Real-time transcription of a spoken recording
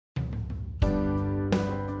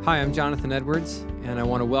Hi, I'm Jonathan Edwards, and I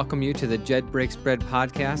want to welcome you to the Jed Breaks Bread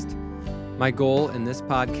podcast. My goal in this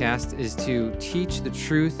podcast is to teach the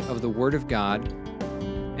truth of the Word of God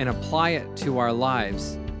and apply it to our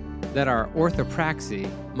lives, that our orthopraxy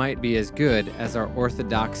might be as good as our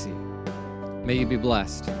orthodoxy. May you be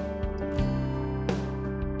blessed.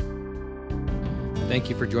 Thank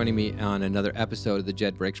you for joining me on another episode of the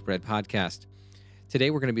Jed Breaks Bread podcast. Today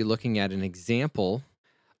we're going to be looking at an example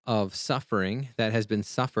of suffering that has been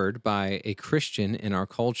suffered by a Christian in our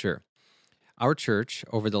culture. Our church,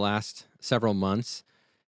 over the last several months,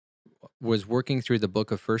 was working through the book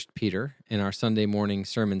of 1 Peter in our Sunday morning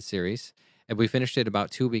sermon series, and we finished it about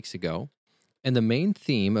 2 weeks ago. And the main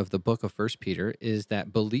theme of the book of 1 Peter is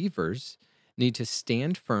that believers need to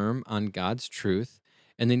stand firm on God's truth,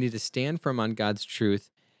 and they need to stand firm on God's truth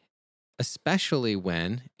especially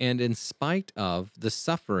when and in spite of the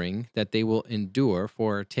suffering that they will endure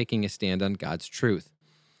for taking a stand on God's truth.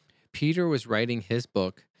 Peter was writing his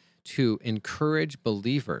book to encourage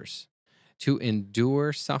believers to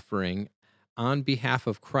endure suffering on behalf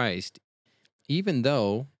of Christ, even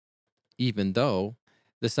though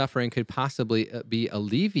the suffering could possibly be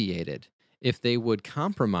alleviated if they would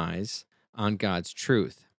compromise on God's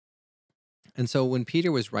truth. And so when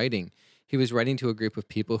Peter was writing, he was writing to a group of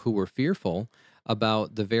people who were fearful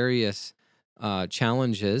about the various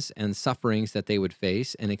challenges and sufferings that they would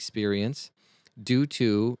face and experience due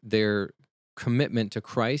to their commitment to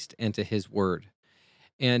Christ and to his word.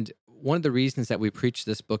 And one of the reasons that we preach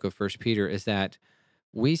this book of 1 Peter is that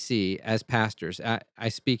we see as pastors, I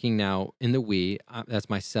speaking now in the that's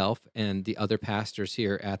myself and the other pastors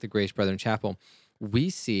here at the Grace Brethren Chapel, we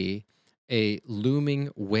see a looming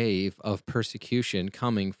wave of persecution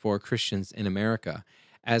coming for Christians in America.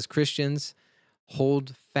 As Christians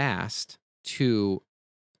hold fast to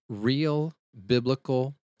real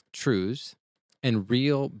biblical truths and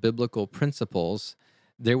real biblical principles,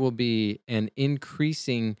 there will be an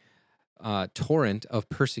increasing torrent of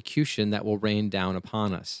persecution that will rain down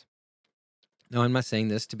upon us. Now, I'm not saying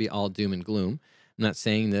this to be all doom and gloom. I'm not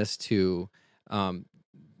saying this to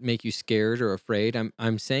make you scared or afraid.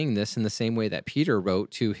 I'm saying this in the same way that Peter wrote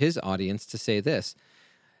to his audience to say this: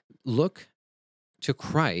 look to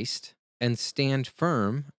Christ and stand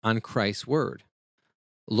firm on Christ's word.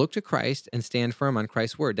 Look to Christ and stand firm on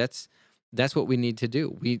Christ's word. That's what we need to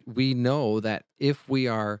do. We know that if we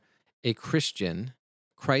are a Christian,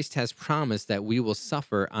 Christ has promised that we will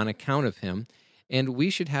suffer on account of him, and we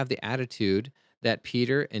should have the attitude that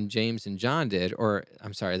Peter and James and John did,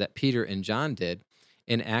 that Peter and John did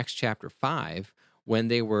in Acts chapter 5, when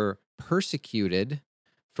they were persecuted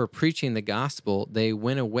for preaching the gospel. They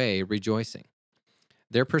went away rejoicing.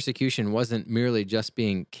 Their persecution wasn't merely just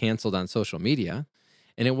being canceled on social media,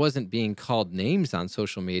 and it wasn't being called names on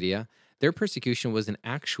social media. Their persecution was an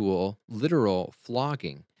actual, literal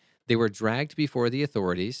flogging. They were dragged before the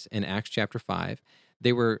authorities in Acts chapter 5.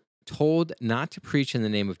 They were told not to preach in the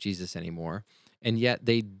name of Jesus anymore, and yet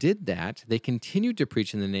they did that. They continued to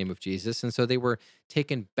preach in the name of Jesus, and so they were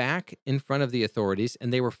taken back in front of the authorities,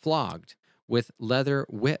 and they were flogged with leather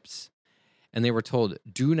whips. And they were told,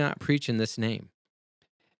 do not preach in this name.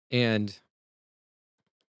 And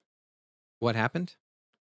what happened?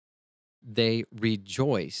 They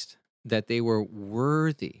rejoiced that they were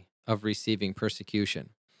worthy of receiving persecution.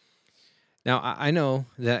 Now, I know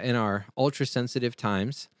that in our ultra-sensitive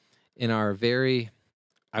times, in our very,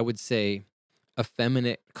 I would say,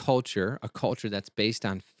 effeminate culture, a culture that's based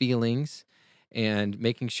on feelings and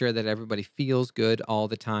making sure that everybody feels good all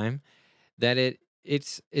the time, that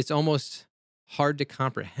it's almost hard to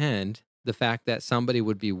comprehend the fact that somebody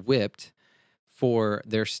would be whipped for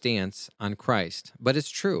their stance on Christ. But it's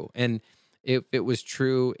true. And if it was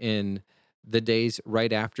true in the days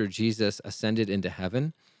right after Jesus ascended into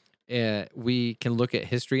heaven, we can look at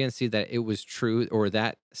history and see that it was true, or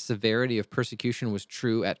that severity of persecution was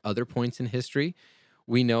true at other points in history.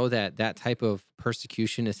 We know that that type of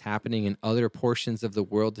persecution is happening in other portions of the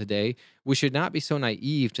world today. We should not be so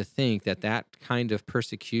naive to think that that kind of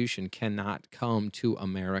persecution cannot come to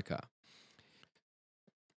America.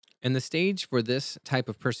 And the stage for this type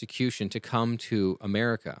of persecution to come to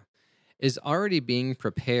America is already being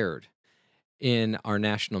prepared in our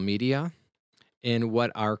national media, in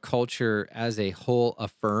what our culture as a whole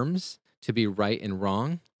affirms to be right and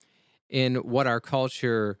wrong, in what our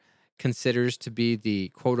culture considers to be the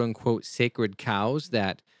quote-unquote sacred cows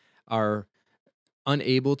that are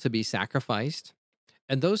unable to be sacrificed.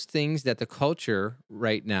 And those things that the culture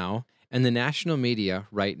right now and the national media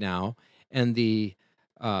right now and the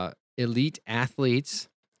elite athletes,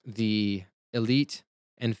 the elite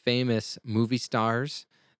and famous movie stars,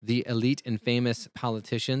 the elite and famous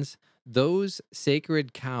politicians, those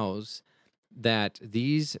sacred cows that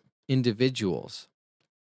these individuals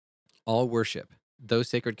all worship, those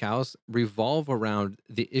sacred cows revolve around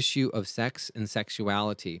the issue of sex and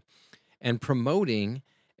sexuality and promoting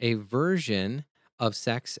a version of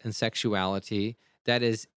sex and sexuality that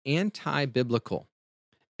is anti biblical.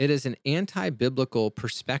 It is an anti biblical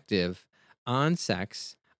perspective on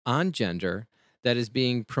sex, on gender, that is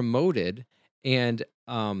being promoted and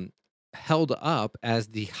held up as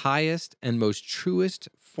the highest and most truest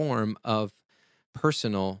form of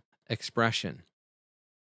personal expression.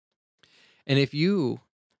 And if you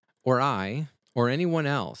or I or anyone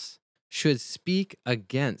else should speak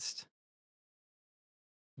against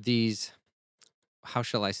these, how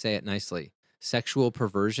shall I say it nicely, sexual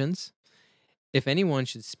perversions, if anyone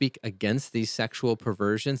should speak against these sexual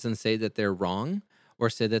perversions and say that they're wrong or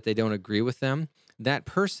say that they don't agree with them, that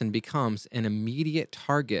person becomes an immediate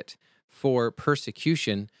target for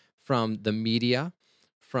persecution from the media,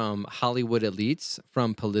 from Hollywood elites,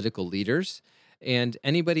 from political leaders, and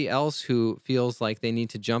anybody else who feels like they need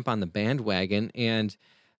to jump on the bandwagon and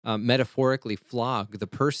metaphorically flog the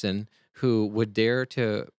person who would dare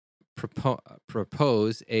to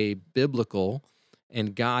propose a biblical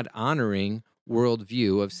and God honoring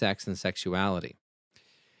worldview of sex and sexuality.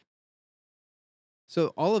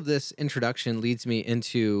 So, all of this introduction leads me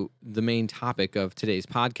into the main topic of today's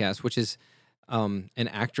podcast, which is an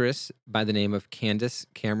actress by the name of Candace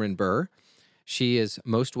Cameron Bure. She is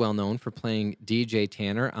most well known for playing DJ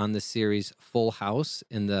Tanner on the series Full House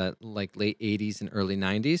in the late 80s and early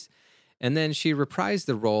 90s. And then she reprised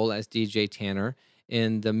the role as DJ Tanner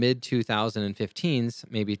in the mid 2015s,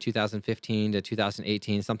 maybe 2015 to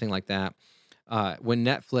 2018, something like that, when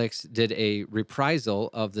Netflix did a reprisal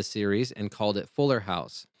of the series and called it Fuller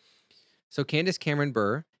House. So Candace Cameron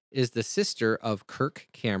Bure is the sister of Kirk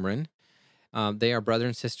Cameron. They are brother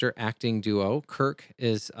and sister acting duo. Kirk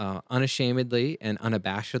is unashamedly and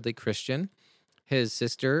unabashedly Christian. His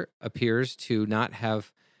sister appears to not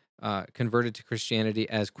have converted to Christianity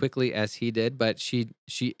as quickly as he did, but she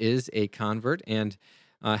is a convert and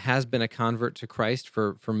has been a convert to Christ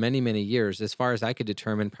for many years. As far as I could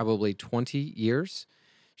determine, probably 20 years.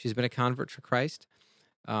 She's been a convert to Christ.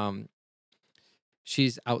 Um,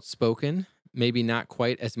 she's outspoken, maybe not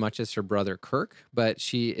quite as much as her brother Kirk, but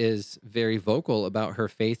she is very vocal about her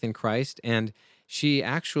faith in Christ, and she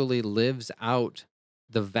actually lives out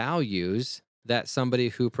the values that somebody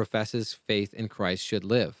who professes faith in Christ should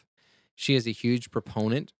live. She is a huge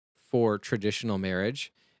proponent for traditional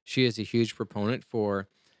marriage. She is a huge proponent for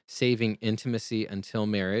saving intimacy until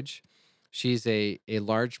marriage. She's a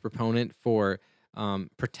large proponent for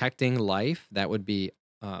protecting life. That would be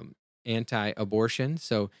anti-abortion.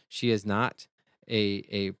 So she is not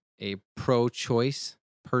a pro-choice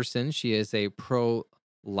person. She is a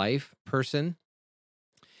pro-life person.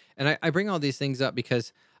 And I bring all these things up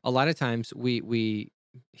because a lot of times we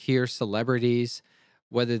hear celebrities,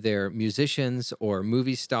 whether they're musicians or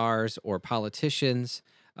movie stars or politicians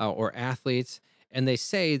or athletes, and they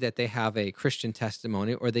say that they have a Christian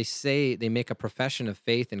testimony or they say they make a profession of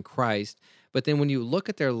faith in Christ. But then when you look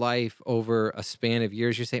at their life over a span of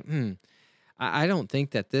years, you say, I don't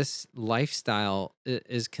think that this lifestyle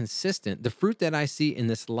is consistent. The fruit that I see in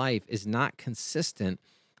this life is not consistent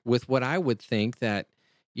with what I would think that,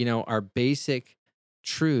 are basic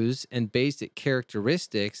truths and basic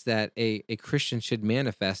characteristics that a Christian should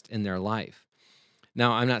manifest in their life.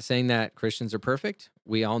 Now, I'm not saying that Christians are perfect.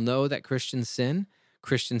 We all know that Christians sin.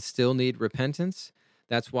 Christians still need repentance.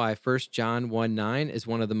 That's why 1 John 1:9 is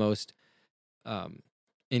one of the most um,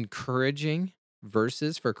 encouraging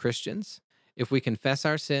verses for Christians. If we confess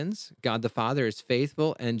our sins, God the Father is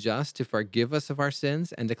faithful and just to forgive us of our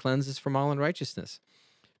sins and to cleanse us from all unrighteousness.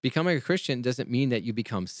 Becoming a Christian doesn't mean that you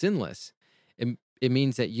become sinless. It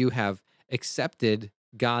means that you have accepted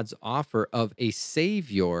God's offer of a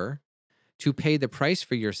Savior to pay the price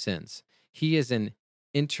for your sins. He is an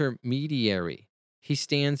intermediary, He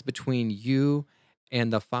stands between you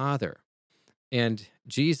and the Father. And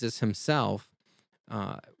Jesus Himself,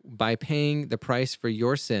 by paying the price for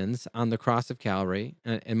your sins on the cross of Calvary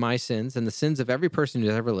and my sins and the sins of every person who's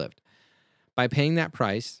ever lived, by paying that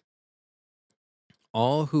price,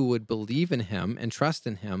 all who would believe in Him and trust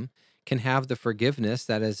in Him can have the forgiveness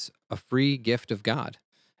that is a free gift of God.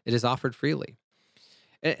 It is offered freely.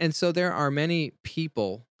 And so there are many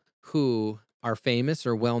people who are famous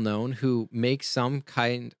or well known who make some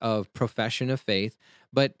kind of profession of faith,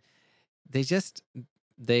 but they just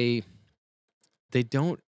they they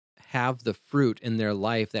don't have the fruit in their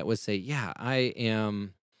life that would say, yeah,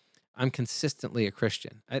 I'm consistently a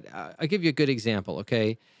Christian. I'll give you a good example,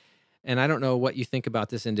 okay? And I don't know what you think about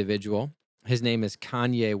this individual. His name is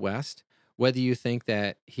Kanye West. Whether you think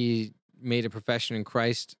that he made a profession in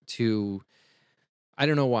Christ to, I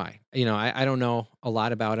don't know why. I don't know a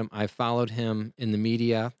lot about him. I followed him in the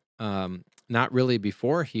media, not really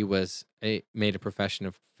before he made a profession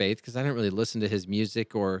of faith, because I didn't really listen to his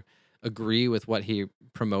music or agree with what he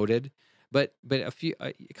promoted. But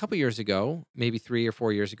a couple years ago, maybe 3 or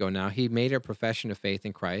 4 years ago now, he made a profession of faith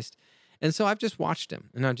in Christ, and so I've just watched him,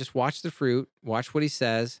 and I've just watched the fruit, watched what he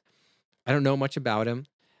says. I don't know much about him,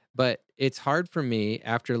 but it's hard for me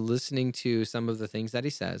after listening to some of the things that he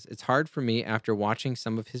says. It's hard for me after watching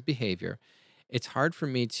some of his behavior. It's hard for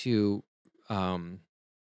me um,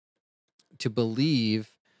 to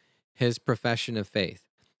believe his profession of faith.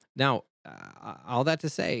 Now, all that to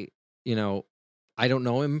say, you know, I don't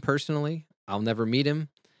know him personally. I'll never meet him.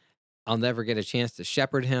 I'll never get a chance to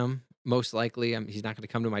shepherd him. Most likely, he's not going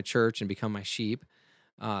to come to my church and become my sheep.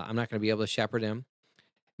 I'm not going to be able to shepherd him.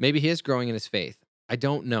 Maybe he is growing in his faith. I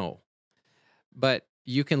don't know. But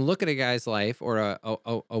you can look at a guy's life or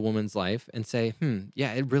a woman's life and say,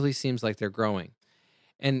 yeah, it really seems like they're growing.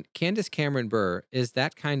 And Candace Cameron Burr is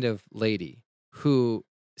that kind of lady who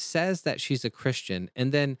says that she's a Christian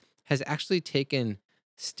and then has actually taken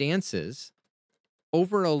stances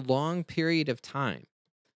over a long period of time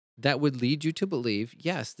that would lead you to believe,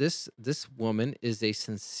 yes, this woman is a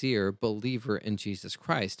sincere believer in Jesus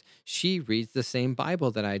Christ. She reads the same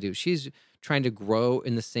Bible that I do. She's trying to grow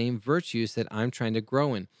in the same virtues that I'm trying to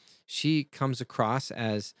grow in. She comes across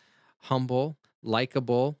as humble,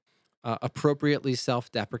 likable, appropriately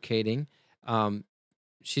self-deprecating. Um,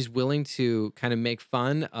 she's willing to kind of make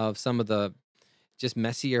fun of some of the just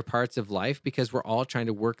messier parts of life, because we're all trying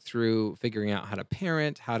to work through figuring out how to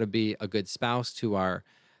parent, how to be a good spouse to our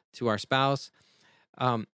spouse.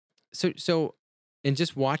 Um, so in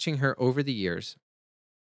just watching her over the years,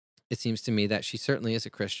 it seems to me that she certainly is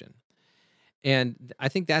a Christian. And I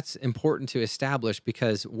think that's important to establish,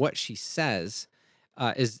 because what she says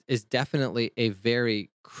is definitely a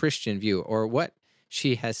very Christian view, or what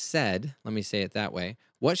she has said. Let me say it that way.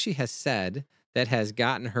 What she has said that has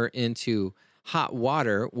gotten her into hot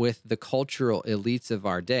water with the cultural elites of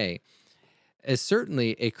our day is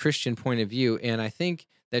certainly a Christian point of view. And I think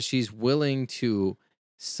that she's willing to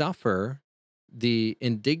suffer the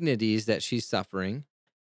indignities that she's suffering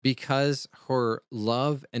because her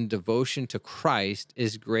love and devotion to Christ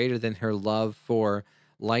is greater than her love for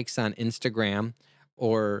likes on Instagram,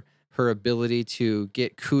 or her ability to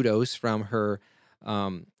get kudos from her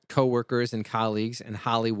coworkers and colleagues in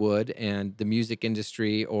Hollywood and the music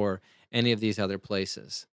industry, or any of these other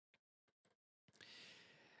places.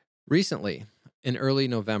 Recently, in early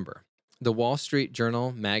November, the Wall Street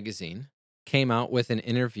Journal magazine came out with an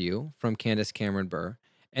interview from Candace Cameron Burr,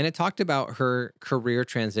 and it talked about her career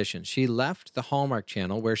transition. She left the Hallmark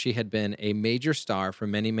Channel, where she had been a major star for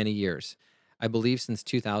many, many years. I believe since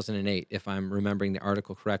 2008, if I'm remembering the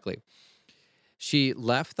article correctly. She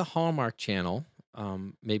left the Hallmark Channel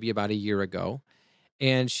maybe about a year ago,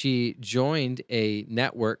 and she joined a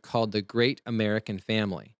network called the Great American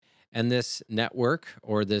Family. And this network,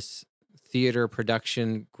 or this theater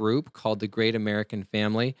production group called the Great American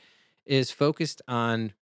Family, is focused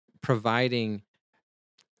on providing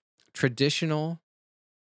traditional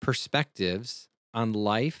perspectives on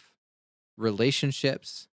life,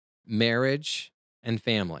 relationships, marriage, and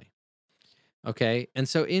family. Okay? And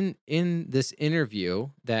so in this interview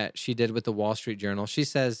that she did with the Wall Street Journal, she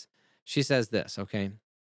says this, okay?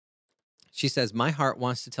 She says, "My heart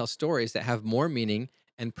wants to tell stories that have more meaning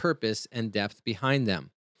and purpose and depth behind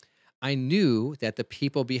them. I knew that the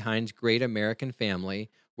people behind Great American Family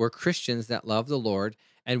were Christians that loved the Lord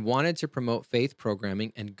and wanted to promote faith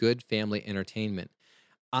programming and good family entertainment.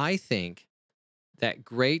 I think that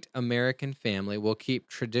Great American Family will keep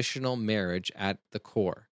traditional marriage at the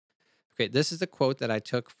core." Okay, this is a quote that I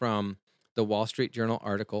took from the Wall Street Journal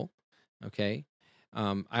article. Okay.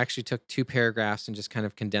 I actually took two paragraphs and just kind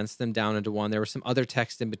of condensed them down into one. There was some other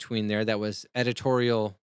text in between there that was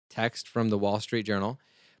editorial text from the Wall Street Journal.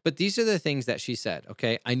 But these are the things that she said.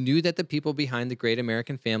 Okay. I knew that the people behind the Great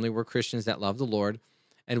American Family were Christians that loved the Lord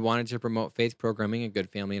and wanted to promote faith programming and good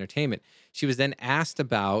family entertainment. She was then asked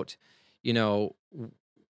about, you know,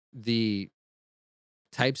 the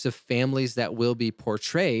types of families that will be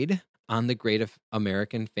portrayed on the Great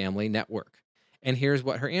American Family Network. And here's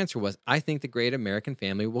what her answer was: I think the Great American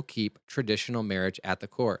Family will keep traditional marriage at the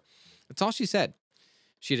core. That's all she said.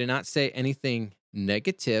 She did not say anything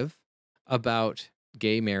negative about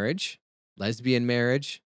gay marriage, lesbian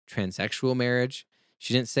marriage, transsexual marriage.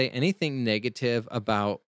 She didn't say anything negative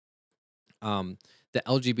about the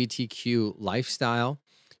LGBTQ lifestyle.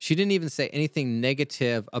 She didn't even say anything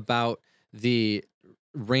negative about the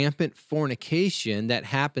rampant fornication that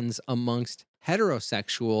happens amongst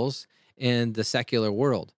heterosexuals in the secular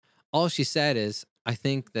world. All she said is, I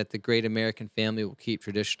think that the great American family will keep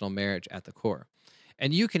traditional marriage at the core.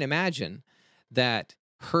 And you can imagine that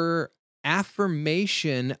her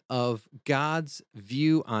affirmation of God's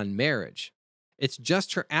view on marriage, it's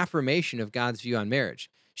just her affirmation of God's view on marriage.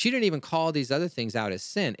 She didn't even call these other things out as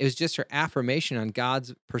sin. It was just her affirmation on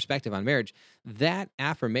God's perspective on marriage. That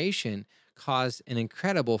affirmation caused an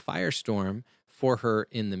incredible firestorm for her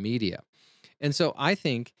in the media. And so I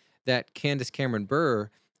think that Candace Cameron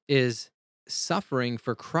Bure is suffering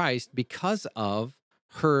for Christ because of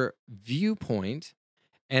her viewpoint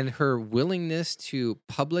and her willingness to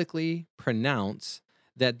publicly pronounce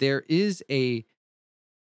that there is a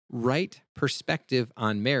right perspective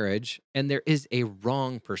on marriage and there is a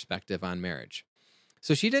wrong perspective on marriage.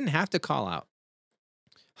 So she didn't have to call out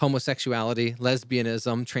homosexuality,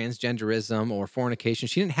 lesbianism, transgenderism, or fornication.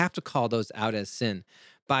 She didn't have to call those out as sin.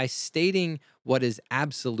 By stating what is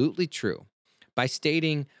absolutely true, by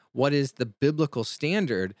stating what is the biblical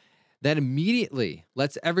standard, that immediately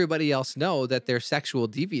lets everybody else know that their sexual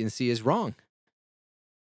deviancy is wrong.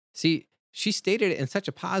 See, she stated it in such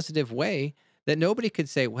a positive way that nobody could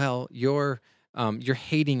say, "Well, you're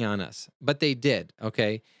hating on us," but they did.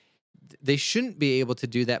 Okay, they shouldn't be able to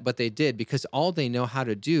do that, but they did because all they know how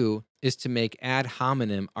to do is to make ad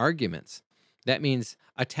hominem arguments. That means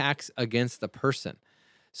attacks against the person.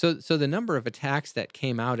 So the number of attacks that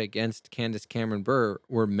came out against Candace Cameron Bure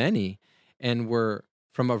were many and were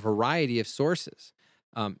from a variety of sources.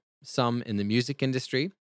 Some in the music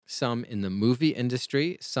industry, some in the movie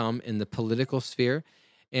industry, some in the political sphere.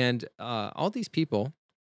 And all these people,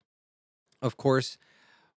 of course,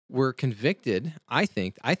 were convicted. I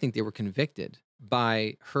think they were convicted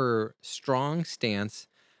by her strong stance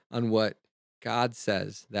on what God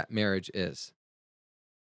says that marriage is.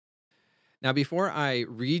 Now, before I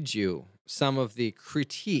read you some of the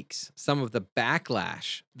critiques, some of the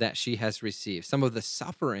backlash that she has received, some of the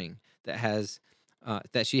suffering that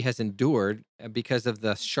she has endured because of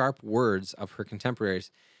the sharp words of her contemporaries,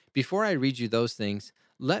 before I read you those things,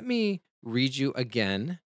 let me read you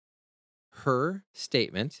again her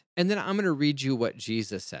statement, and then I'm going to read you what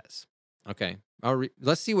Jesus says. Okay,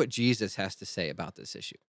 let's see what Jesus has to say about this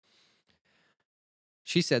issue.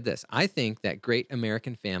 She said this: I think that great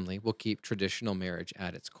American family will keep traditional marriage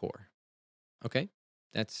at its core. Okay?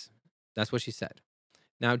 That's what she said.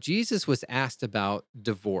 Now, Jesus was asked about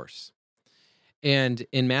divorce. And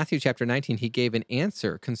in Matthew chapter 19, he gave an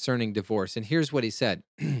answer concerning divorce. And here's what he said: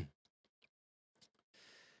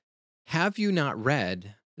 Have you not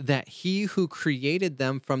read that he who created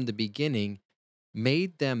them from the beginning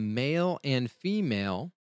made them male and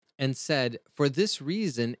female, and said, "For this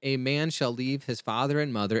reason, a man shall leave his father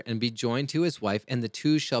and mother and be joined to his wife, and the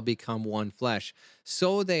two shall become one flesh.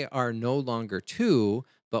 So they are no longer two,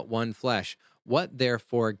 but one flesh. What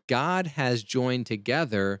therefore God has joined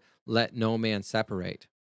together, let no man separate."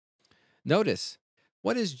 Notice,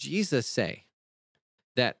 what does Jesus say?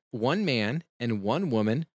 That one man and one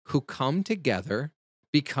woman who come together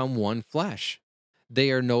become one flesh.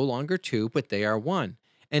 They are no longer two, but they are one.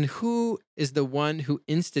 And who is the one who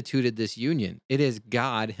instituted this union? It is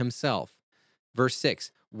God himself. Verse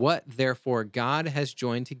 6: What therefore God has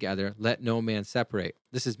joined together, let no man separate.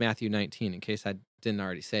 This is Matthew 19, in case I didn't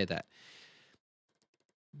already say that.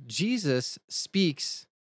 Jesus speaks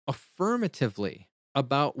affirmatively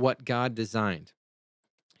about what God designed.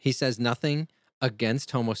 He says nothing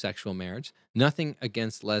against homosexual marriage, nothing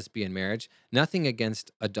against lesbian marriage, nothing against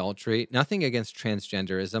adultery, nothing against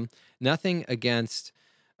transgenderism, nothing against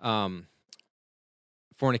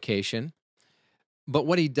fornication. But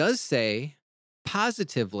what he does say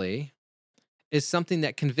positively is something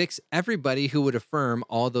that convicts everybody who would affirm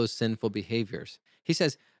all those sinful behaviors. He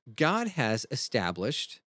says, God has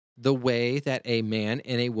established the way that a man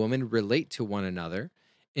and a woman relate to one another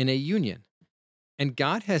in a union. And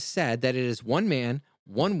God has said that it is one man,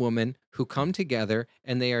 one woman who come together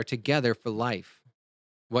and they are together for life.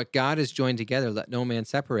 What God has joined together, let no man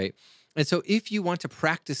separate. And so, if you want to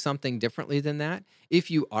practice something differently than that,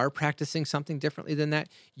 if you are practicing something differently than that,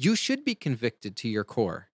 you should be convicted to your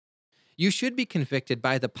core. You should be convicted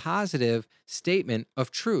by the positive statement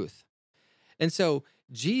of truth. And so,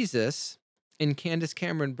 Jesus and Candace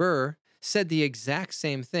Cameron Bure said the exact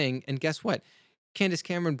same thing. And guess what? Candace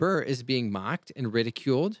Cameron Bure is being mocked and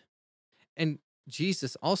ridiculed. And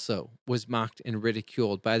Jesus also was mocked and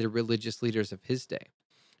ridiculed by the religious leaders of his day.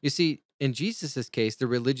 You see, in Jesus's case, the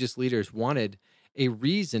religious leaders wanted a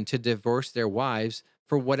reason to divorce their wives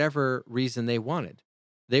for whatever reason they wanted.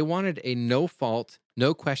 They wanted a no fault,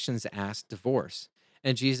 no questions asked divorce.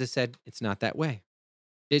 And Jesus said, it's not that way.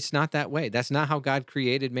 It's not that way. That's not how God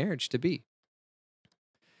created marriage to be.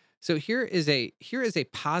 So here is a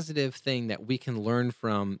positive thing that we can learn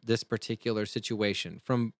from this particular situation,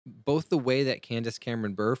 from both the way that Candace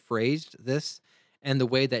Cameron Bure phrased this and the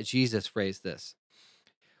way that Jesus phrased this.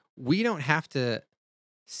 We don't have to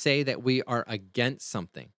say that we are against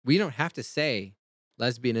something. We don't have to say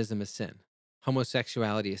lesbianism is sin,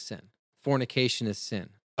 homosexuality is sin, fornication is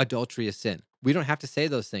sin, adultery is sin. We don't have to say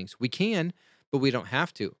those things. We can, but we don't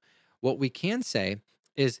have to. What we can say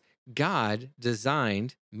is God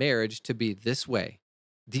designed marriage to be this way.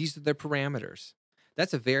 These are the parameters.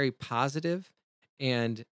 That's a very positive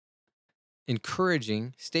and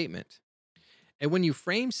encouraging statement. And when you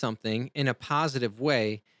frame something in a positive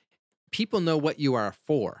way, people know what you are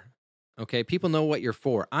for. Okay. People know what you're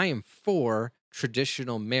for. I am for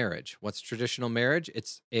traditional marriage. What's traditional marriage?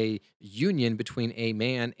 It's a union between a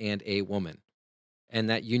man and a woman. And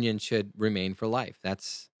that union should remain for life.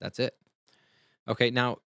 That's it. Okay.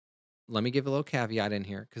 Now, let me give a little caveat in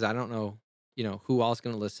here because I don't know, who all's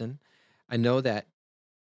going to listen. I know that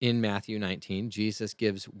in Matthew 19, Jesus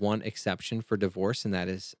gives one exception for divorce, and that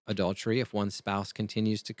is adultery. If one spouse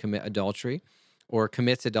continues to commit adultery or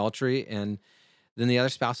commits adultery, and then the other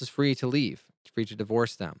spouse is free to leave, free to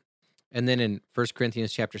divorce them. And then in 1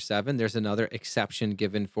 Corinthians chapter 7, there's another exception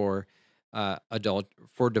given for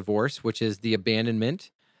divorce, which is the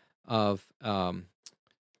abandonment of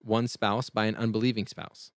one spouse by an unbelieving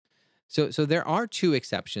spouse. So there are two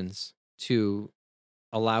exceptions to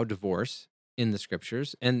allow divorce in the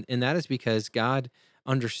scriptures, and that is because God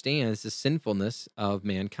understands the sinfulness of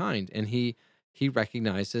mankind, and he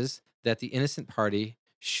recognizes that the innocent party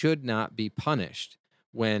should not be punished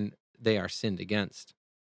when they are sinned against.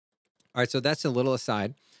 All right, so that's a little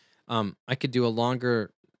aside. I could do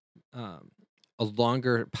um, a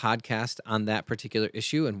longer podcast on that particular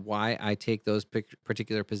issue and why I take those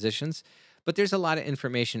particular positions. But there's a lot of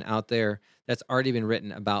information out there that's already been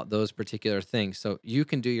written about those particular things. So you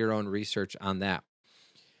can do your own research on that.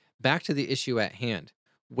 Back to the issue at hand.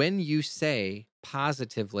 When you say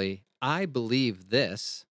positively, I believe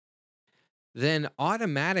this, then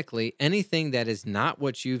automatically anything that is not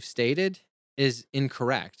what you've stated is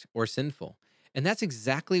incorrect or sinful. And that's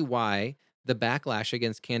exactly why the backlash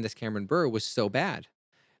against Candace Cameron Bure was so bad.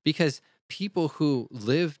 Because people who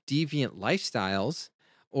live deviant lifestyles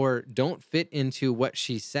or don't fit into what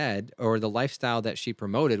she said or the lifestyle that she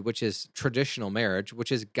promoted, which is traditional marriage, which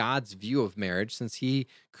is God's view of marriage, since he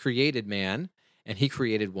created man and he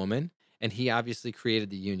created woman and he obviously created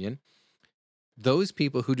the union. Those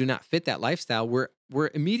people who do not fit that lifestyle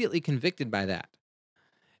were immediately convicted by that.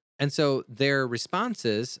 And so their response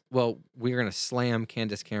is, well, we're going to slam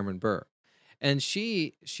Candace Cameron Bure. And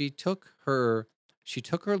she took her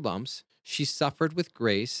lumps, she suffered with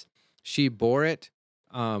grace, she bore it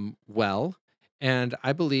well, and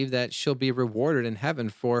I believe that she'll be rewarded in heaven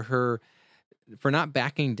for not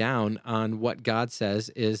backing down on what God says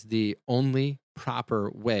is the only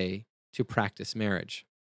proper way to practice marriage.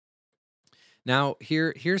 Now,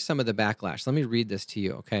 here's some of the backlash. Let me read this to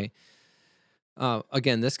you, okay?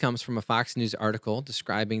 Again, this comes from a Fox News article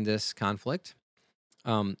describing this conflict.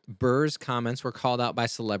 Burr's comments were called out by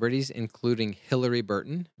celebrities, including Hillary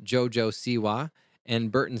Burton, JoJo Siwa,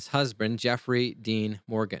 and Burton's husband, Jeffrey Dean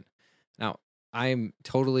Morgan. Now, I'm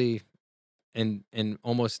totally and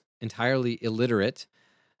almost entirely illiterate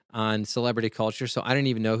on celebrity culture, so I don't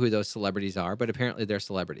even know who those celebrities are, but apparently they're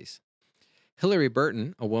celebrities. Hillary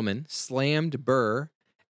Burton, a woman, slammed Burr,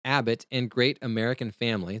 Abbott, and Great American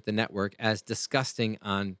Family, the network, as disgusting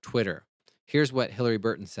on Twitter. Here's what Hillary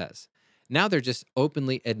Burton says. Now they're just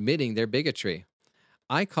openly admitting their bigotry.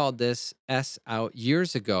 I called this S out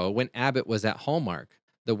years ago when Abbott was at Hallmark,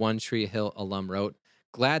 the One Tree Hill alum wrote.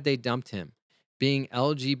 Glad they dumped him. Being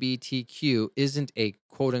LGBTQ isn't a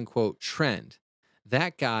quote unquote trend.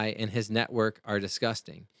 That guy and his network are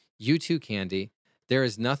disgusting. You too, Candy. There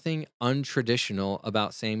is nothing untraditional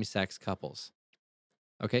about same sex couples.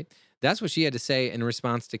 Okay. That's what she had to say in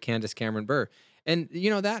response to Candace Cameron Bure. And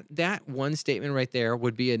that one statement right there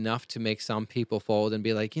would be enough to make some people fold and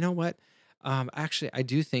be like, you know what? Actually, I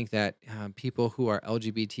do think that people who are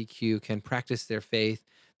LGBTQ can practice their faith.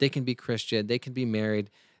 They can be Christian. They can be married.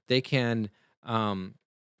 They can,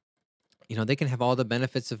 they can have all the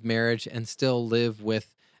benefits of marriage and still live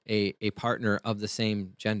with a partner of the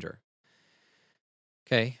same gender.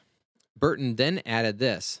 Okay. Burton then added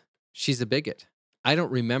this. She's a bigot. I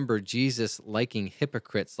don't remember Jesus liking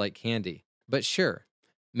hypocrites like Candy. But sure,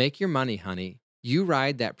 make your money, honey. You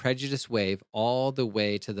ride that prejudice wave all the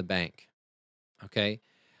way to the bank. Okay.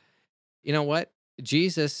 You know what?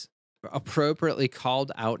 Jesus appropriately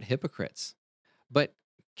called out hypocrites. But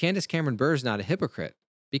Candace Cameron Bure is not a hypocrite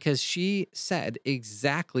because she said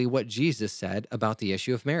exactly what Jesus said about the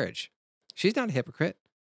issue of marriage. She's not a hypocrite.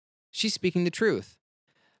 She's speaking the truth.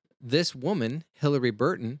 This woman, Hillary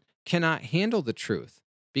Burton, cannot handle the truth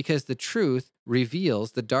because the truth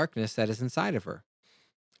reveals the darkness that is inside of her.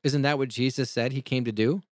 Isn't that what Jesus said he came to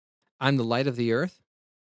do? I'm the light of the earth.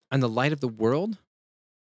 I'm the light of the world.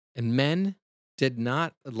 And men did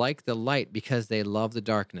not like the light because they love the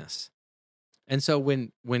darkness. And so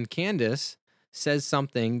when Candace says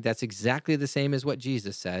something that's exactly the same as what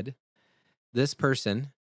Jesus said, this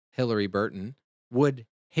person, Hillary Burton, would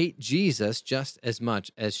hate Jesus just as much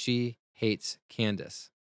as she hates Candace.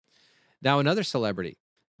 Now, another celebrity,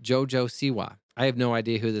 JoJo Siwa. I have no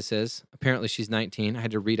idea who this is. Apparently, she's 19. I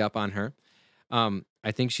had to read up on her.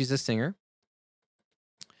 I think she's a singer.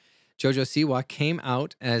 JoJo Siwa came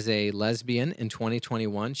out as a lesbian in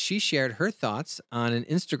 2021. She shared her thoughts on an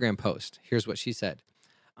Instagram post. Here's what she said.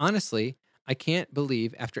 Honestly, I can't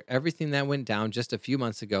believe after everything that went down just a few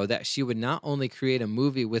months ago that she would not only create a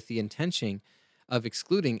movie with the intention of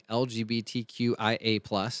excluding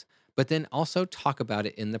LGBTQIA+, but then also talk about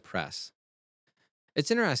it in the press. It's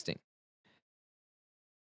interesting.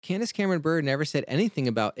 Candace Cameron Bure never said anything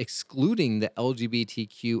about excluding the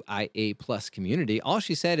LGBTQIA plus community. All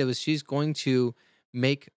she said was she's going to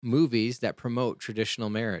make movies that promote traditional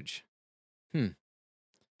marriage.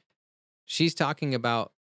 She's talking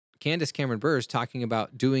about, Candace Cameron Bure is talking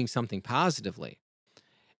about doing something positively.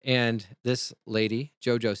 And this lady,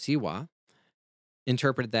 JoJo Siwa,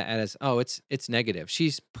 interpreted that as, oh, it's negative.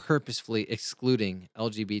 She's purposefully excluding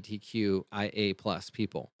LGBTQIA plus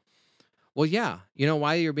people. Well, yeah. You know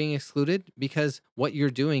why you're being excluded? Because what you're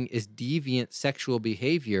doing is deviant sexual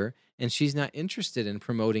behavior, and she's not interested in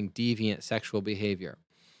promoting deviant sexual behavior.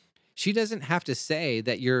 She doesn't have to say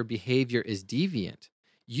that your behavior is deviant.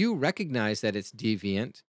 You recognize that it's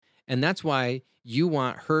deviant, and that's why you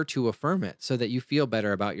want her to affirm it so that you feel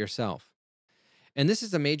better about yourself. And this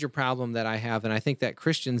is a major problem that I have, and I think that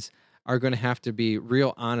Christians are going to have to be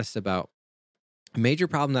real honest about. A major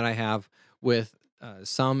problem that I have with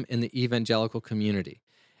some in the evangelical community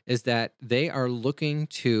is that they are looking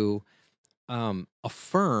to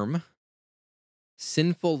affirm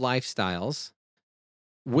sinful lifestyles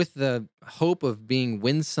with the hope of being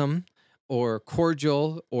winsome or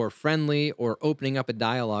cordial or friendly or opening up a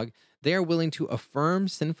dialogue. They are willing to affirm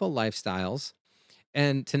sinful lifestyles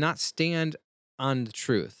and to not stand on the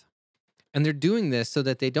truth. And they're doing this so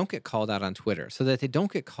that they don't get called out on Twitter, so that they don't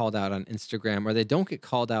get called out on Instagram, or they don't get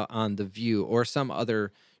called out on The View or some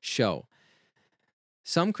other show.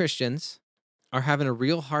 Some Christians are having a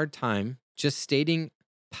real hard time just stating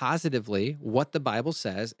positively what the Bible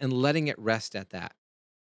says and letting it rest at that.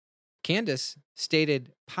 Candace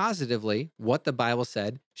stated positively what the Bible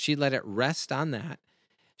said. She let it rest on that.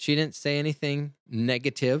 She didn't say anything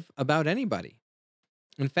negative about anybody.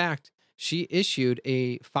 In fact, she issued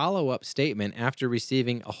a follow-up statement after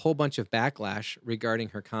receiving a whole bunch of backlash regarding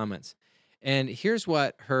her comments. And here's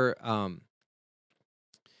what her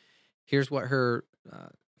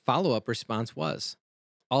follow-up response was.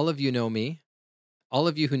 All of you know me. All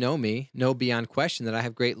of you who know me know beyond question that I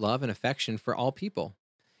have great love and affection for all people.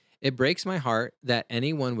 It breaks my heart that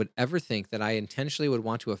anyone would ever think that I intentionally would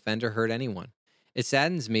want to offend or hurt anyone. It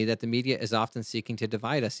saddens me that the media is often seeking to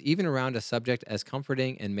divide us, even around a subject as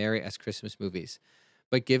comforting and merry as Christmas movies.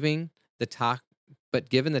 But given the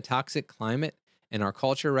toxic climate in our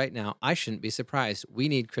culture right now, I shouldn't be surprised. We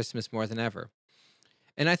need Christmas more than ever.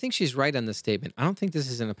 And I think she's right on this statement. I don't think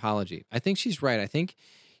this is an apology. I think she's right. I think,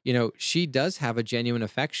 she does have a genuine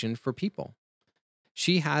affection for people.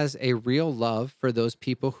 She has a real love for those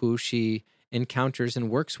people who she encounters and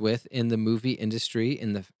works with in the movie industry,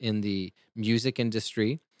 in the music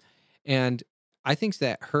industry. And I think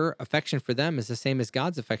that her affection for them is the same as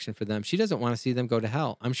God's affection for them. She doesn't want to see them go to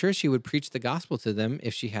hell. I'm sure she would preach the gospel to them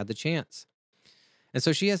if she had the chance. And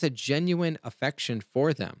so she has a genuine affection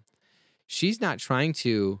for them. She's not trying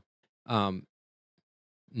to um,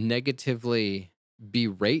 negatively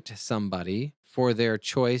berate somebody for their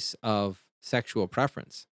choice of sexual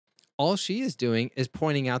preference. All she is doing is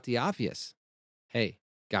pointing out the obvious. Hey,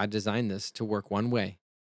 God designed this to work one way.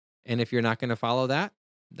 And if you're not going to follow that,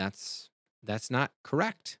 that's not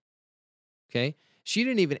correct. Okay? She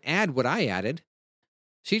didn't even add what I added.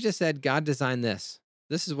 She just said God designed this.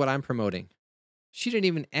 This is what I'm promoting. She didn't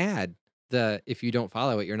even add the if you don't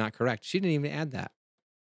follow it, you're not correct. She didn't even add that.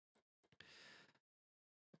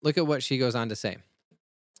 Look at what she goes on to say.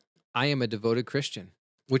 I am a devoted Christian,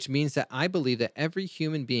 which means that I believe that every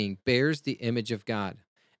human being bears the image of God.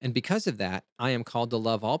 And because of that, I am called to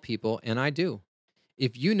love all people, and I do.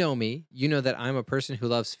 If you know me, you know that I'm a person who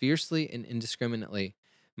loves fiercely and indiscriminately.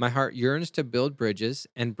 My heart yearns to build bridges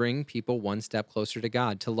and bring people one step closer to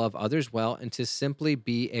God, to love others well, and to simply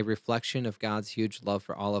be a reflection of God's huge love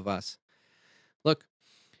for all of us. Look,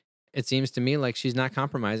 it seems to me like she's not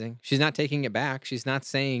compromising. She's not taking it back. She's not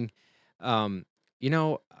saying, um,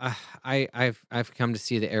 I've come to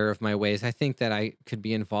see the error of my ways. I think that I could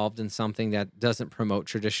be involved in something that doesn't promote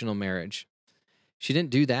traditional marriage. She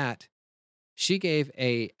didn't do that. She gave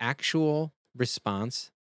a actual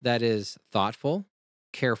response that is thoughtful,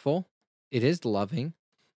 careful, it is loving,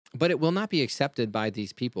 but it will not be accepted by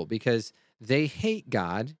these people because they hate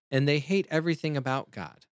God and they hate everything about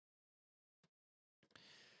God.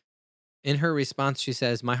 In her response, she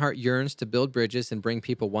says, "My heart yearns to build bridges and bring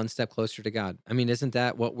people one step closer to God." I mean, isn't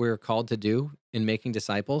that what we're called to do in making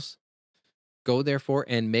disciples? Go therefore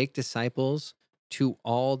and make disciples to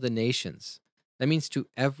all the nations. That means to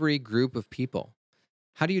every group of people.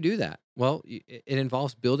 How do you do that? Well, it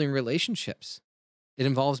involves building relationships. It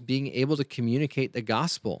involves being able to communicate the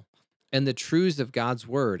gospel and the truths of God's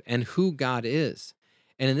word and who God is.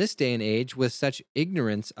 And in this day and age, with such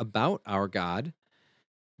ignorance about our God,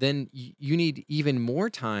 then you need even more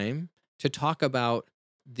time to talk about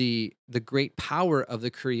the great power of the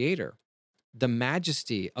Creator, the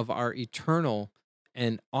majesty of our eternal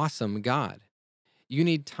and awesome God. You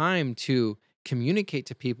need time to communicate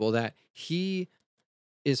to people that He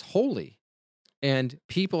is holy and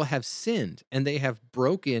people have sinned and they have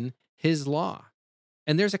broken His law.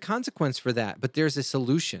 And there's a consequence for that, but there's a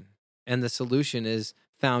solution. And the solution is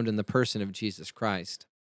found in the person of Jesus Christ.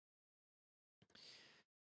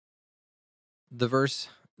 The verse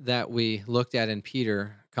that we looked at in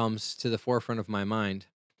Peter comes to the forefront of my mind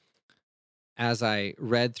as I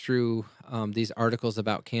read through these articles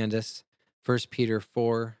about Candace. 1 Peter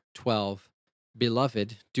 4:12,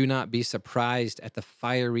 "Beloved, do not be surprised at the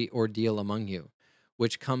fiery ordeal among you,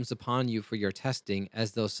 which comes upon you for your testing,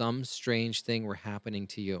 as though some strange thing were happening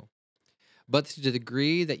to you. But to the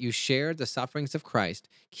degree that you share the sufferings of Christ,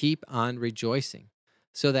 keep on rejoicing,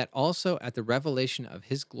 so that also at the revelation of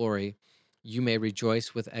his glory you may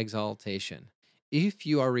rejoice with exaltation. If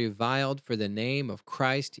you are reviled for the name of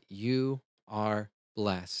Christ, you are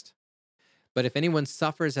blessed. But if anyone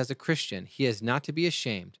suffers as a Christian, he is not to be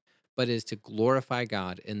ashamed, but is to glorify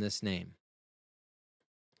God in this name."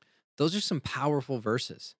 Those are some powerful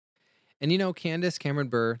verses. And you know, Candace Cameron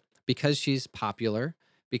Bure, because she's popular,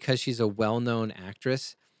 because she's a well known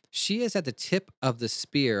actress, she is at the tip of the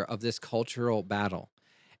spear of this cultural battle.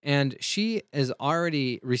 And she is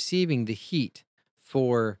already receiving the heat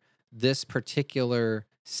for this particular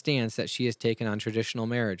stance that she has taken on traditional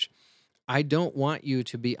marriage. I don't want you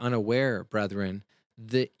to be unaware, brethren,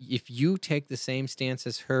 that if you take the same stance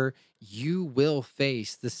as her, you will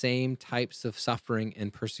face the same types of suffering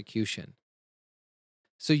and persecution.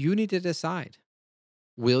 So you need to decide,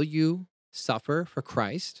 will you suffer for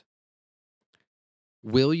Christ?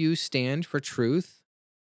 Will you stand for truth?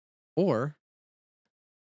 Or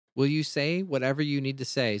will you say whatever you need to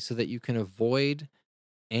say so that you can avoid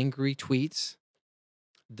angry tweets,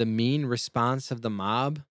 the mean response of the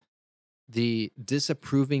mob, the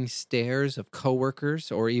disapproving stares of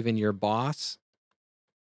coworkers or even your boss?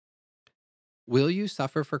 Will you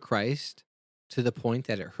suffer for Christ to the point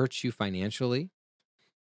that it hurts you financially?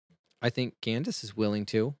 I think Candace is willing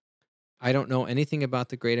to. I don't know anything about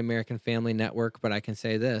the Great American Family Network, but I can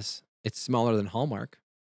say this: it's smaller than Hallmark.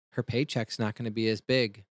 Her paycheck's not going to be as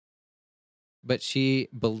big, but she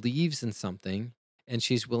believes in something and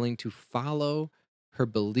she's willing to follow her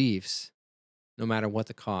beliefs no matter what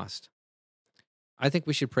the cost. I think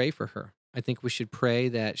we should pray for her. I think we should pray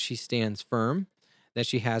that she stands firm, that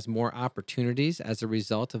she has more opportunities as a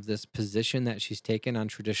result of this position that she's taken on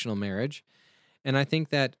traditional marriage. And I think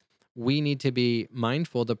that we need to be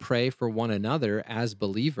mindful to pray for one another as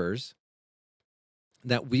believers,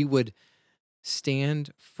 that we would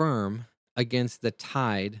stand firm against the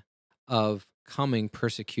tide of coming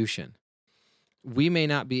persecution. We may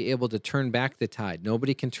not be able to turn back the tide.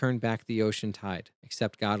 Nobody can turn back the ocean tide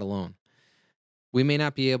except God alone. We may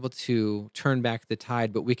not be able to turn back the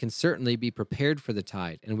tide, but we can certainly be prepared for the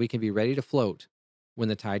tide, and we can be ready to float when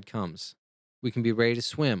the tide comes. We can be ready to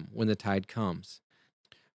swim when the tide comes.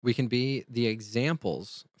 We can be the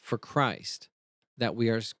examples for Christ that we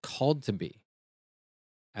are called to be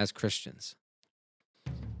as Christians.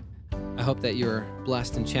 I hope that you're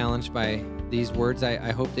blessed and challenged by these words.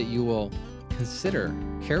 I hope that you will consider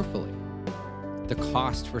carefully the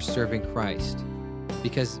cost for serving Christ.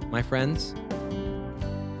 Because, my friends,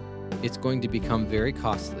 it's going to become very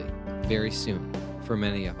costly very soon for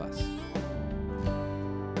many of us.